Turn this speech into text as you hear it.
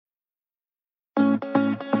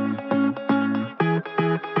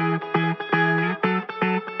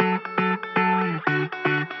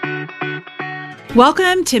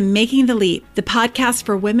Welcome to Making the Leap, the podcast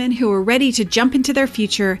for women who are ready to jump into their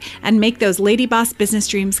future and make those lady boss business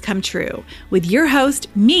dreams come true. With your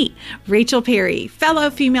host, me, Rachel Perry, fellow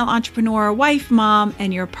female entrepreneur, wife, mom,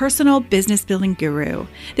 and your personal business building guru.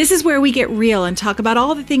 This is where we get real and talk about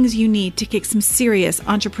all the things you need to kick some serious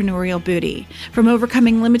entrepreneurial booty. From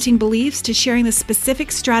overcoming limiting beliefs to sharing the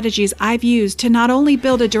specific strategies I've used to not only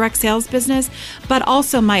build a direct sales business, but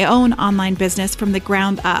also my own online business from the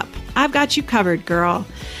ground up. I've got you covered, girl.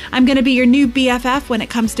 I'm going to be your new BFF when it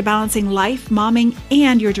comes to balancing life, momming,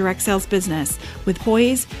 and your direct sales business with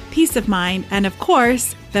poise, peace of mind, and of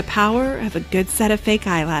course, the power of a good set of fake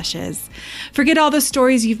eyelashes. Forget all the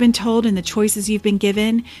stories you've been told and the choices you've been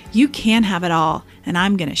given. You can have it all, and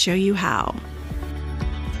I'm going to show you how.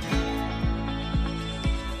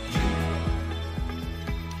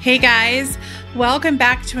 Hey guys, welcome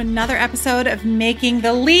back to another episode of Making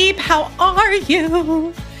the Leap. How are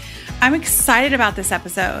you? I'm excited about this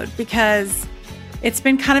episode because it's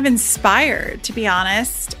been kind of inspired, to be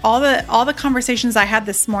honest. All the conversations I had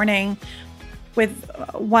this morning with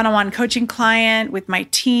one-on-one coaching client, with my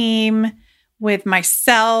team, with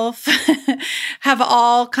myself, have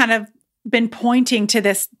all kind of been pointing to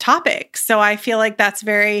this topic. So I feel like that's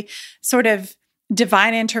very sort of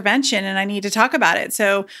divine intervention and I need to talk about it.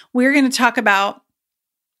 So we're going to talk about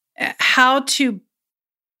how to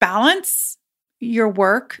balance your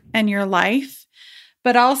work and your life,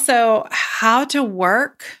 but also how to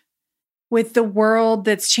work with the world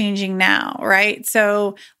that's changing now, right?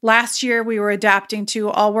 So last year we were adapting to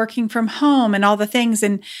all working from home and all the things,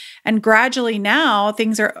 and gradually now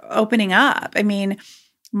things are opening up. I mean,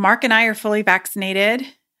 Mark and I are fully vaccinated.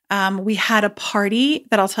 We had a party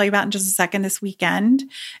that I'll tell you about in just a second this weekend.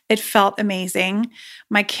 It felt amazing.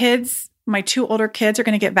 My two older kids are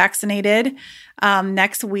going to get vaccinated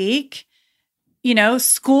next week. You know,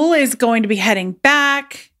 school is going to be heading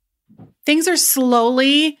back. Things are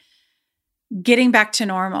slowly getting back to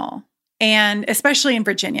normal, and especially in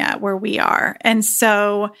Virginia where we are. And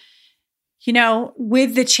so, you know,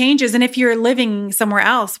 with the changes, and if you're living somewhere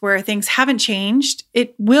else where things haven't changed,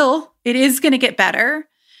 it is going to get better.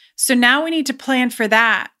 So now we need to plan for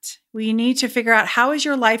that. We need to figure out, how is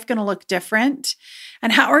your life going to look different?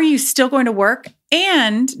 And how are you still going to work?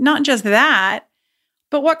 And not just that,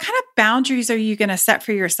 but what kind of boundaries are you going to set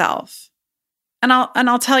for yourself? And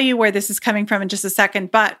I'll tell you where this is coming from in just a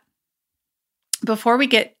second. But before we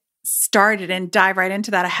get started and dive right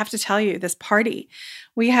into that, I have to tell you this party.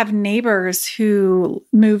 We have neighbors who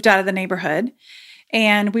moved out of the neighborhood,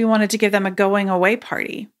 and we wanted to give them a going away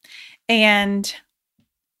party. And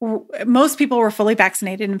most people were fully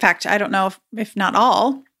vaccinated. In fact, I don't know if not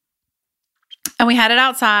all. And we had it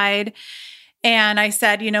outside. And I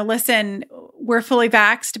said, listen, we're fully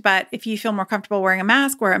vaxxed, but if you feel more comfortable wearing a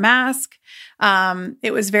mask, wear a mask.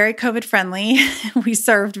 It was very COVID friendly. We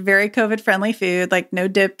served very COVID friendly food, like no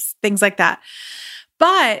dips, things like that.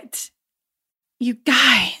 But you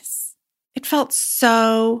guys, it felt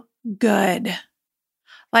so good.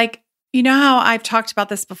 Like, you know how I've talked about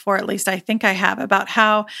this before, at least I think I have, about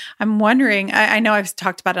how I'm wondering, I know I've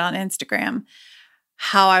talked about it on Instagram,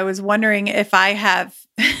 how I was wondering if I have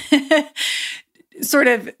sort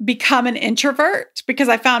of become an introvert, because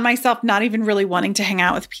I found myself not even really wanting to hang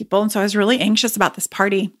out with people. And so I was really anxious about this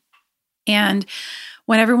party. And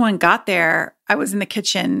when everyone got there, I was in the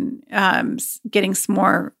kitchen getting some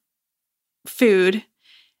more food.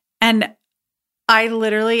 And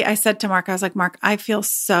I said to Mark, I was like, Mark, I feel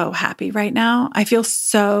so happy right now. I feel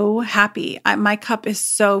so happy. My cup is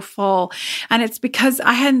so full. And it's because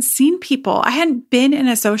I hadn't seen people. I hadn't been in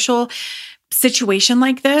a social situation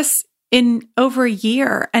like this in over a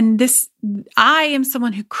year. And I am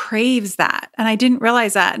someone who craves that. And I didn't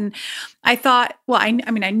realize that. And I thought, I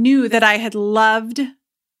knew that I had loved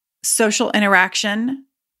social interaction.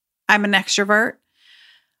 I'm an extrovert.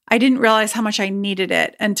 I didn't realize how much I needed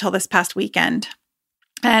it until this past weekend.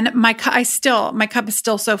 And my cup is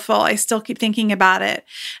still so full. I still keep thinking about it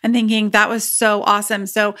and thinking that was so awesome.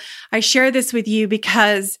 So I share this with you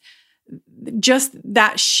because just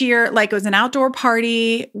that sheer, like, it was an outdoor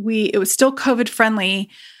party. It was still COVID friendly,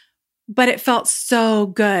 but it felt so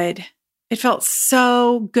good. It felt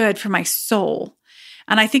so good for my soul.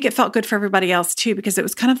 And I think it felt good for everybody else too, because it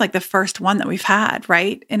was kind of like the first one that we've had,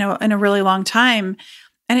 right? In a really long time.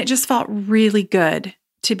 And it just felt really good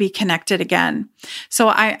to be connected again. So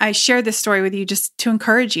I share this story with you just to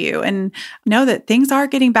encourage you and know that things are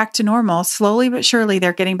getting back to normal. Slowly but surely,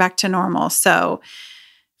 they're getting back to normal. So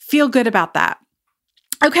feel good about that.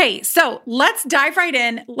 Okay, so let's dive right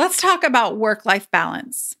in. Let's talk about work-life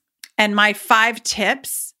balance and my 5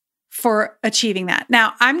 tips for achieving that.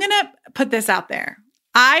 Now, I'm going to put this out there.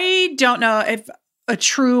 I don't know if a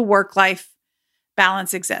true work-life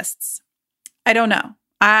balance exists. I don't know.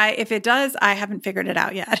 If it does, I haven't figured it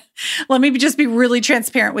out yet. Let me just be really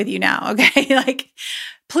transparent with you now, okay? Like,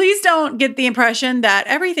 please don't get the impression that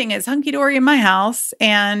everything is hunky-dory in my house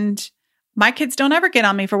and my kids don't ever get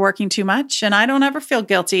on me for working too much and I don't ever feel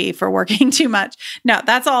guilty for working too much. No,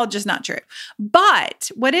 that's all just not true.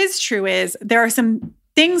 But what is true is there are some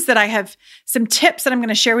things that I have, some tips that I'm going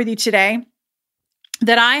to share with you today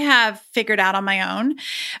that I have figured out on my own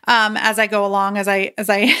as I go along, as I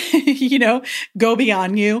go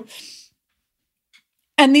beyond you.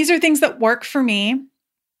 And these are things that work for me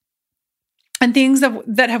and things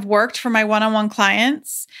that have worked for my one-on-one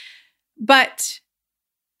clients, but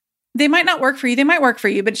they might not work for you. They might work for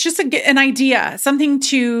you, but it's just an idea, something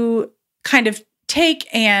to kind of take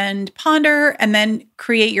and ponder and then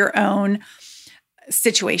create your own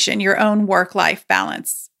situation, your own work-life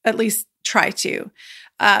balance, at least try to.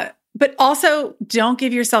 But also don't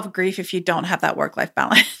give yourself grief if you don't have that work-life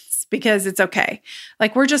balance because it's okay.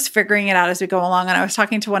 Like we're just figuring it out as we go along. And I was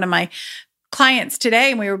talking to one of my clients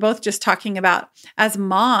today and we were both just talking about as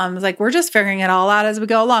moms, like we're just figuring it all out as we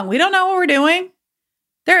go along. We don't know what we're doing.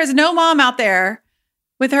 There is no mom out there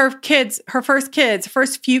with her kids, her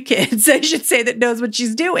first few kids, I should say, that knows what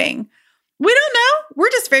she's doing. We don't know.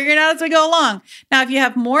 We're just figuring it out as we go along. Now, if you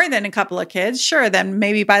have more than a couple of kids, sure, then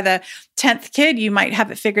maybe by the 10th kid, you might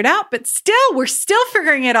have it figured out. But still, we're still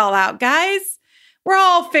figuring it all out, guys. We're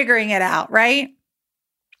all figuring it out, right?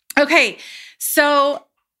 Okay, so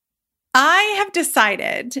I have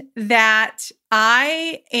decided that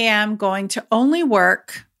I am going to only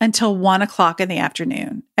work until 1 o'clock in the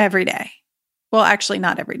afternoon every day. Well, actually,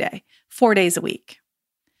 not every day, 4 days a week.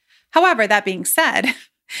 However, that being said,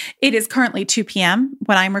 it is currently 2 p.m.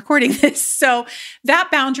 when I'm recording this. So that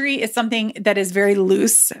boundary is something that is very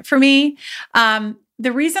loose for me.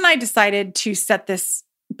 The reason I decided to set this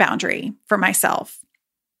boundary for myself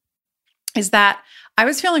is that I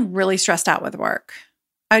was feeling really stressed out with work.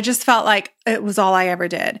 I just felt like it was all I ever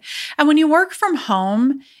did. And when you work from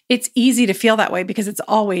home, it's easy to feel that way because it's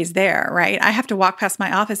always there, right? I have to walk past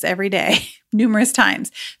my office every day, numerous times.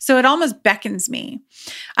 So it almost beckons me.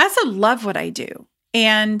 I also love what I do.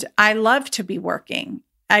 And I love to be working,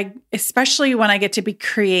 especially when I get to be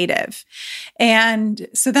creative. And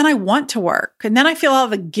so then I want to work. And then I feel all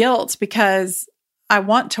the guilt because I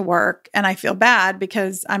want to work and I feel bad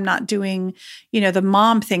because I'm not doing, the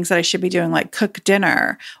mom things that I should be doing, like cook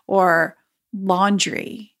dinner or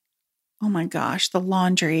laundry. Oh my gosh, the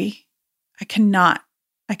laundry. I cannot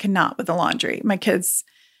with the laundry. My kids,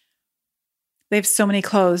 they have so many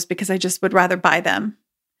clothes because I just would rather buy them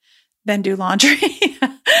than do laundry.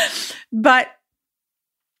 But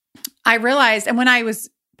I realized, and when I was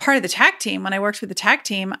part of the tag team, when I worked with the tag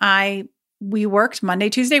team, we worked Monday,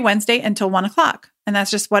 Tuesday, Wednesday until 1 o'clock. And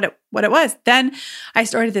that's just what it was. Then I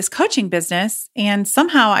started this coaching business and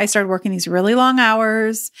somehow I started working these really long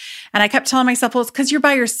hours. And I kept telling myself, well, it's because you're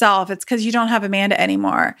by yourself. It's because you don't have Amanda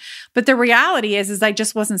anymore. But the reality is I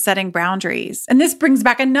just wasn't setting boundaries. And this brings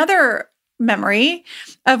back another memory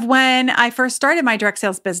of when I first started my direct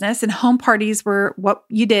sales business and home parties were what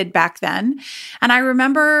you did back then. And I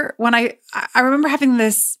remember I remember having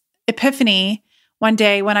this epiphany one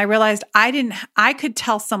day when I realized I could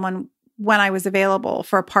tell someone when I was available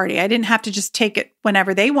for a party. I didn't have to just take it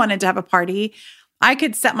whenever they wanted to have a party. I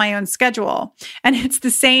could set my own schedule. And it's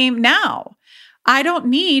the same now. I don't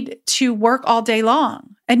need to work all day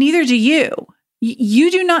long, and neither do you. You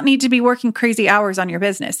do not need to be working crazy hours on your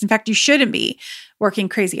business. In fact, you shouldn't be working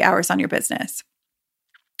crazy hours on your business.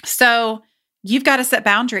 So you've got to set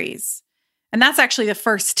boundaries. And that's actually the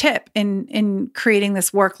first tip in creating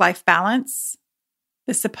this work-life balance,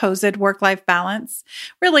 the supposed work-life balance.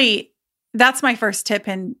 Really, that's my first tip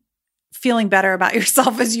in feeling better about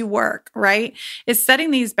yourself as you work, right? Is setting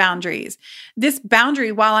these boundaries. This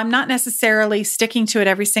boundary, while I'm not necessarily sticking to it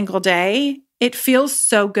every single day, it feels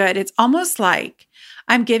so good. It's almost like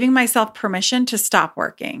I'm giving myself permission to stop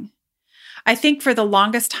working. I think for the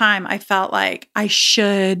longest time, I felt like I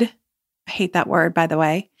hate that word, by the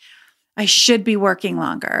way. I should be working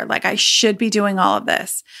longer. Like I should be doing all of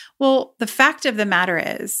this. Well, the fact of the matter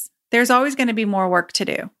is there's always going to be more work to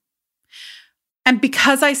do. And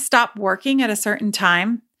because I stop working at a certain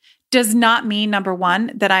time does not mean, number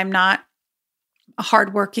one, that I'm not a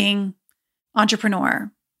hardworking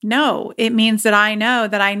entrepreneur. No, it means that I know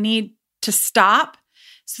that I need to stop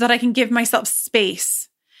so that I can give myself space.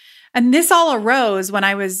 And this all arose when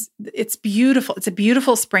it's beautiful. It's a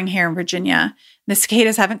beautiful spring here in Virginia. The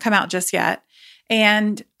cicadas haven't come out just yet.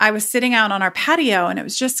 And I was sitting out on our patio, and it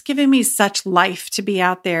was just giving me such life to be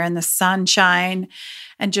out there in the sunshine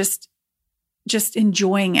and just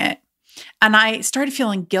enjoying it. And I started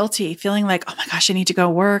feeling guilty, feeling like, oh my gosh, I need to go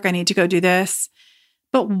work. I need to go do this.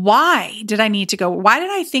 But why did I need to go? Why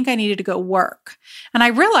did I think I needed to go work? And I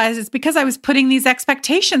realized it's because I was putting these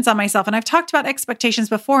expectations on myself. And I've talked about expectations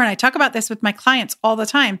before, and I talk about this with my clients all the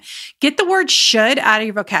time. Get the word should out of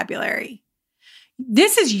your vocabulary.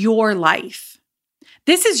 This is your life.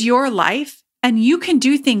 This is your life, and you can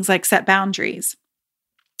do things like set boundaries.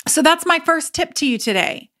 So that's my first tip to you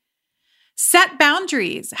today. Set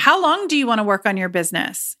boundaries. How long do you want to work on your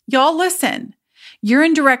business? Y'all listen, you're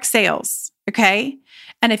in direct sales, okay?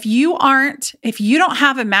 And if you don't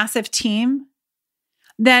have a massive team,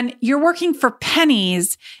 then you're working for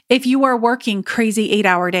pennies if you are working crazy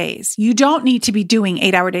 8-hour days. You don't need to be doing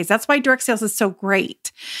 8-hour days. That's why direct sales is so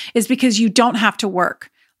great, is because you don't have to work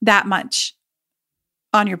that much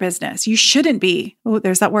on your business. You shouldn't be. Oh,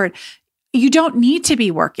 there's that word. You don't need to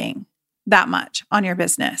be working that much on your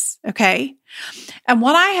business. Okay. And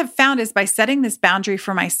what I have found is by setting this boundary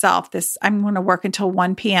for myself, I'm going to work until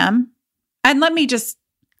 1 p.m. And let me just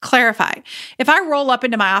clarify. If I roll up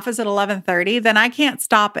into my office at 11:30, then I can't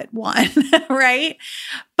stop at 1, right?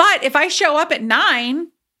 But if I show up at 9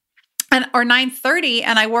 or 9:30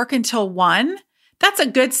 and I work until 1, that's a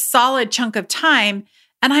good solid chunk of time.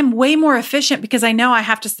 And I'm way more efficient because I know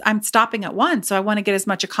I'm stopping at 1. So I want to get as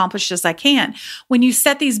much accomplished as I can. When you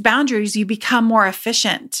set these boundaries, you become more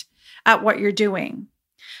efficient at what you're doing.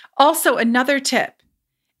 Also, another tip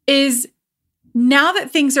is now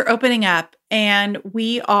that things are opening up and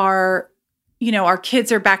we are, our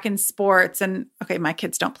kids are back in sports, and okay, my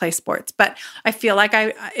kids don't play sports, but I feel like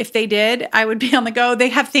if they did, I would be on the go. They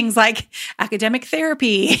have things like academic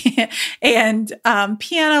therapy and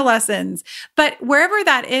piano lessons. But wherever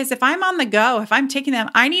that is, if I'm on the go, if I'm taking them,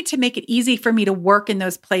 I need to make it easy for me to work in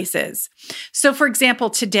those places. So for example,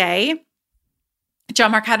 today,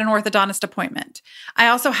 John Mark had an orthodontist appointment. I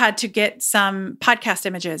also had to get some podcast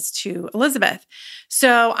images to Elizabeth.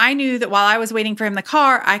 So I knew that while I was waiting for him in the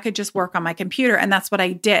car, I could just work on my computer. And that's what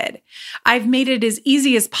I did. I've made it as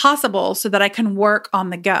easy as possible so that I can work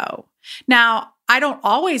on the go. Now, I don't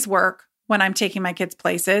always work when I'm taking my kids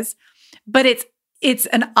places, but it's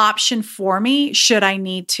an option for me should I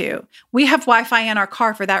need to. We have Wi-Fi in our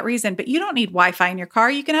car for that reason, but you don't need Wi-Fi in your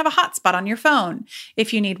car. You can have a hotspot on your phone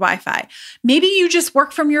if you need Wi-Fi. Maybe you just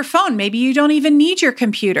work from your phone. Maybe you don't even need your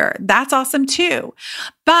computer. That's awesome too.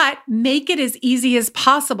 But make it as easy as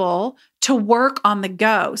possible to work on the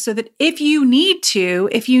go so that if you need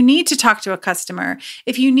to talk to a customer,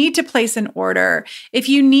 if you need to place an order, if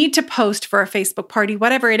you need to post for a Facebook party,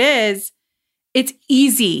 whatever it is, it's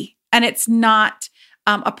easy and it's not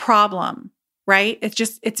a problem, right?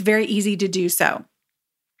 It's very easy to do so.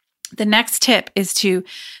 The next tip is to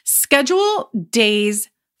schedule days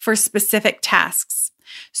for specific tasks.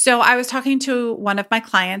 So I was talking to one of my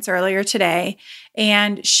clients earlier today,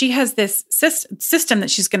 and she has this system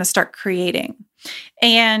that she's going to start creating.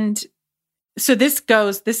 And so this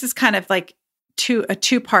is kind of like a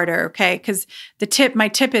two-parter, okay? Because my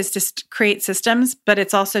tip is to create systems, but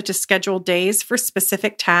it's also to schedule days for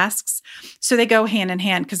specific tasks. So they go hand in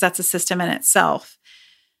hand because that's a system in itself.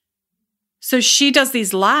 So she does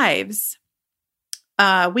these lives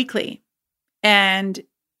weekly. And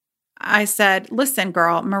I said, listen,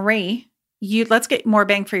 girl, Marie, let's get more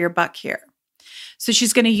bang for your buck here. So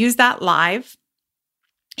she's going to use that live.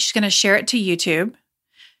 She's going to share it to YouTube.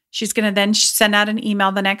 She's going to then send out an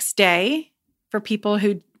email the next day for people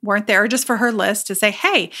who weren't there, or just for her list to say,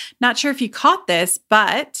 hey, not sure if you caught this,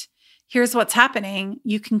 but here's what's happening.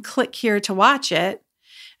 You can click here to watch it.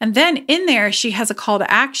 And then in there, she has a call to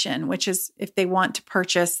action, which is if they want to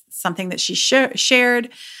purchase something that she shared,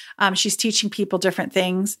 she's teaching people different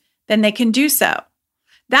things, then they can do so.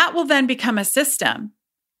 That will then become a system.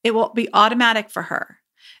 It will be automatic for her.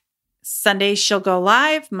 Sundays, she'll go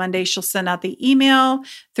live. Monday, she'll send out the email.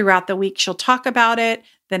 Throughout the week, she'll talk about it.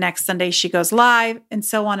 The next Sunday, she goes live, and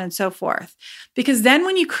so on and so forth. Because then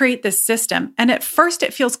when you create this system, and at first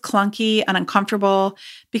it feels clunky and uncomfortable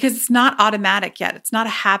because it's not automatic yet. It's not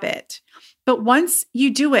a habit. But once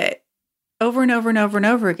you do it over and over and over and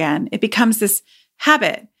over again, it becomes this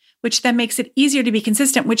habit, which then makes it easier to be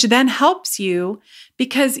consistent, which then helps you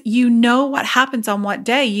because you know what happens on what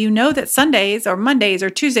day. You know that Sundays or Mondays or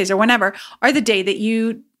Tuesdays or whenever are the day that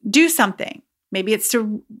you do something. Maybe it's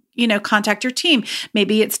to, contact your team.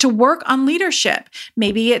 Maybe it's to work on leadership.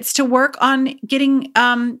 Maybe it's to work on getting,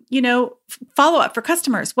 follow-up for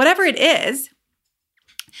customers. Whatever it is,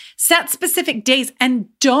 set specific days and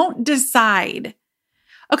don't decide,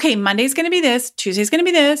 okay, Monday's going to be this, Tuesday's going to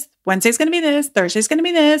be this, Wednesday's going to be this, Thursday's going to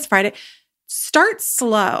be this, Friday. Start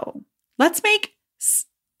slow.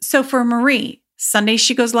 So for Marie, Sunday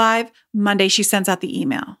she goes live, Monday she sends out the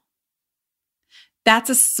email. That's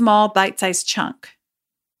a small bite-sized chunk,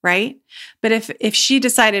 right? But if she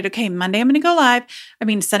decided, okay, Sunday I'm going to go live,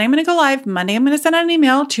 Monday I'm going to send out an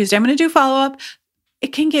email, Tuesday I'm going to do follow-up,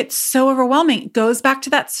 it can get so overwhelming. It goes back to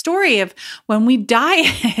that story of when we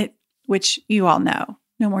diet, which you all know,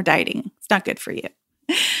 no more dieting. It's not good for you.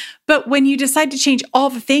 But when you decide to change all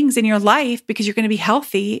the things in your life because you're going to be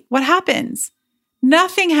healthy, what happens?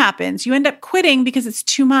 Nothing happens. You end up quitting because it's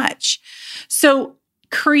too much. So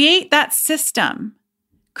create that system.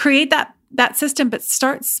 Create that system, but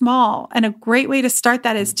start small. And a great way to start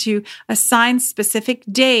that is to assign specific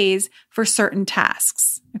days for certain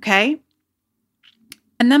tasks. Okay?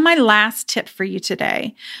 And then my last tip for you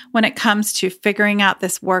today, when it comes to figuring out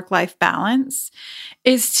this work-life balance,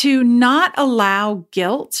 is to not allow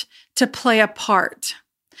guilt to play a part.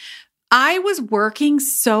 I was working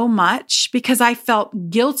so much because I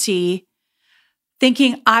felt guilty,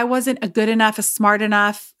 thinking I wasn't a good enough, a smart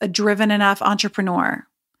enough, a driven enough entrepreneur.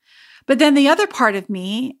 But then the other part of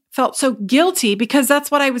me felt so guilty because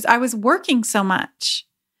that's what I was working so much.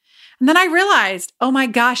 And then I realized, oh my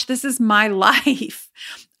gosh, this is my life.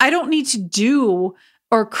 I don't need to do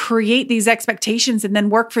or create these expectations and then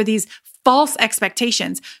work for these false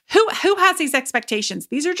expectations. Who has these expectations?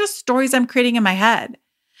 These are just stories I'm creating in my head.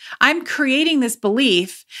 I'm creating this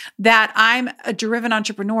belief that I'm a driven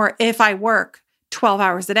entrepreneur if I work 12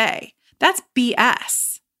 hours a day. That's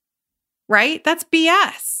BS, right? That's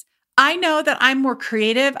BS. I know that I'm more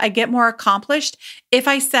creative. I get more accomplished if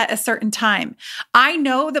I set a certain time. I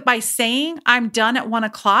know that by saying I'm done at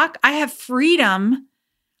 1:00, I have freedom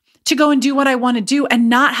to go and do what I want to do and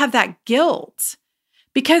not have that guilt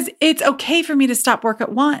because it's okay for me to stop work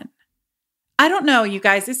at 1. I don't know, you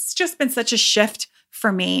guys, it's just been such a shift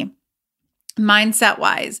for me, mindset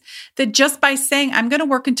wise, that just by saying I'm going to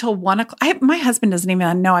work until 1:00, my husband doesn't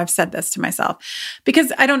even know I've said this to myself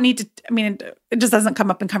because I don't need to, it just doesn't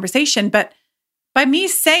come up in conversation. But by me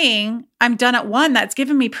saying I'm done at 1, that's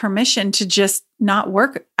given me permission to just not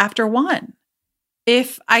work after 1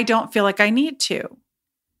 if I don't feel like I need to.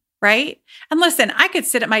 Right? And listen, I could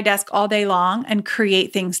sit at my desk all day long and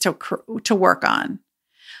create things to work on.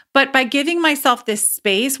 But by giving myself this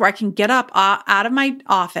space where I can get up out of my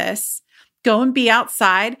office, go and be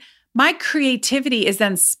outside, my creativity is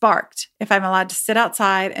then sparked if I'm allowed to sit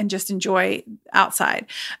outside and just enjoy outside.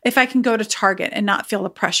 If I can go to Target and not feel the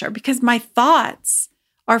pressure because my thoughts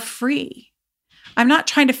are free. I'm not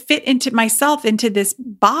trying to fit myself into this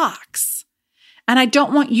box. And I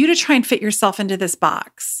don't want you to try and fit yourself into this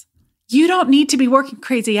box. You don't need to be working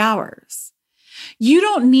crazy hours. You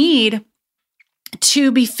don't need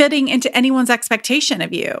to be fitting into anyone's expectation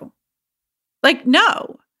of you.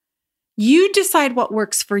 No. You decide what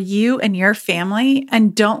works for you and your family,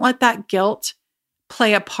 and don't let that guilt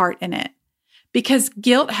play a part in it. Because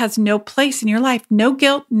guilt has no place in your life. No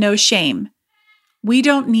guilt, no shame. We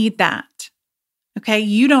don't need that. Okay?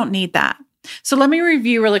 You don't need that. So let me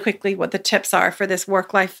review really quickly what the tips are for this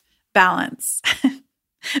work-life balance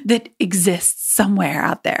that exists somewhere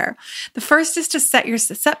out there. The first is to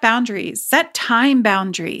set boundaries, set time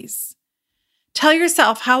boundaries. Tell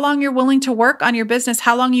yourself how long you're willing to work on your business,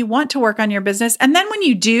 how long you want to work on your business. And then when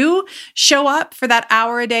you do show up for that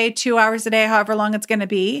hour a day, 2 hours a day, however long it's going to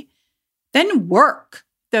be, then work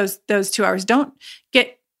those 2 hours. Don't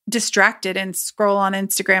get distracted and scroll on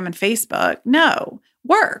Instagram and Facebook. No,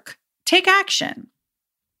 work, take action.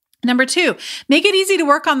 Number 2, make it easy to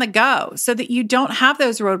work on the go so that you don't have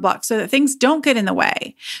those roadblocks, so that things don't get in the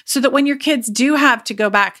way, so that when your kids do have to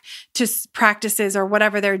go back to practices or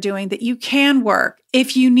whatever they're doing, that you can work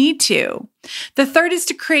if you need to. The third is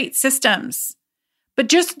to create systems, but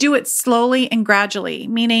just do it slowly and gradually,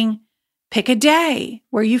 meaning pick a day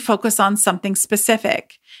where you focus on something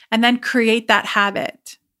specific and then create that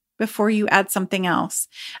habit before you add something else.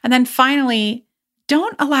 And then finally,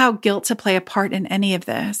 don't allow guilt to play a part in any of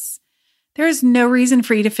this. There is no reason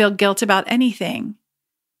for you to feel guilt about anything.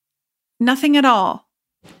 Nothing at all.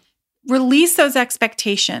 Release those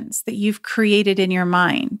expectations that you've created in your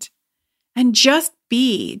mind and just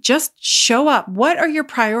show up. What are your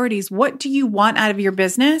priorities? What do you want out of your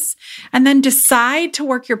business? And then decide to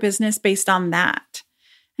work your business based on that.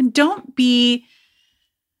 And don't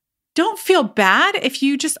feel bad if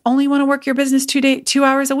you just only want to work your business 2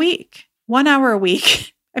 hours a week. 1 hour a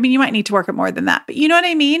week. You might need to work it more than that, but you know what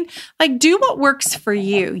I mean? Do what works for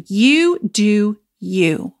you. You do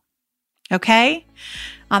you. Okay?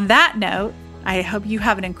 On that note, I hope you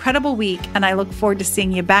have an incredible week, and I look forward to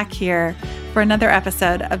seeing you back here for another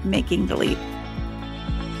episode of Making the Leap.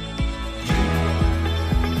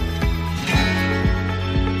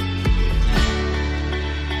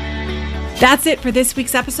 That's it for this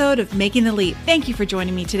week's episode of Making the Leap. Thank you for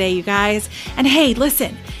joining me today, you guys. And hey,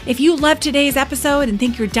 listen, if you loved today's episode and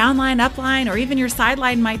think your downline, upline, or even your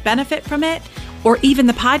sideline might benefit from it, or even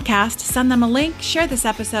the podcast, send them a link, share this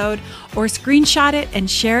episode, or screenshot it and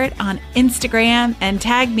share it on Instagram and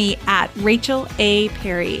tag me at Rachel A.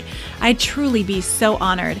 Perry. I'd truly be so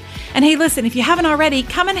honored. And hey, listen, if you haven't already,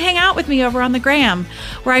 come and hang out with me over on the gram,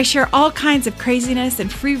 where I share all kinds of craziness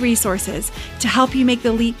and free resources to help you make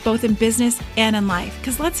the leap both in business and in life.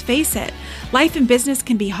 Because let's face it, life and business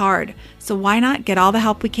can be hard. So why not get all the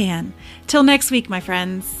help we can? Till next week, my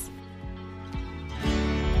friends.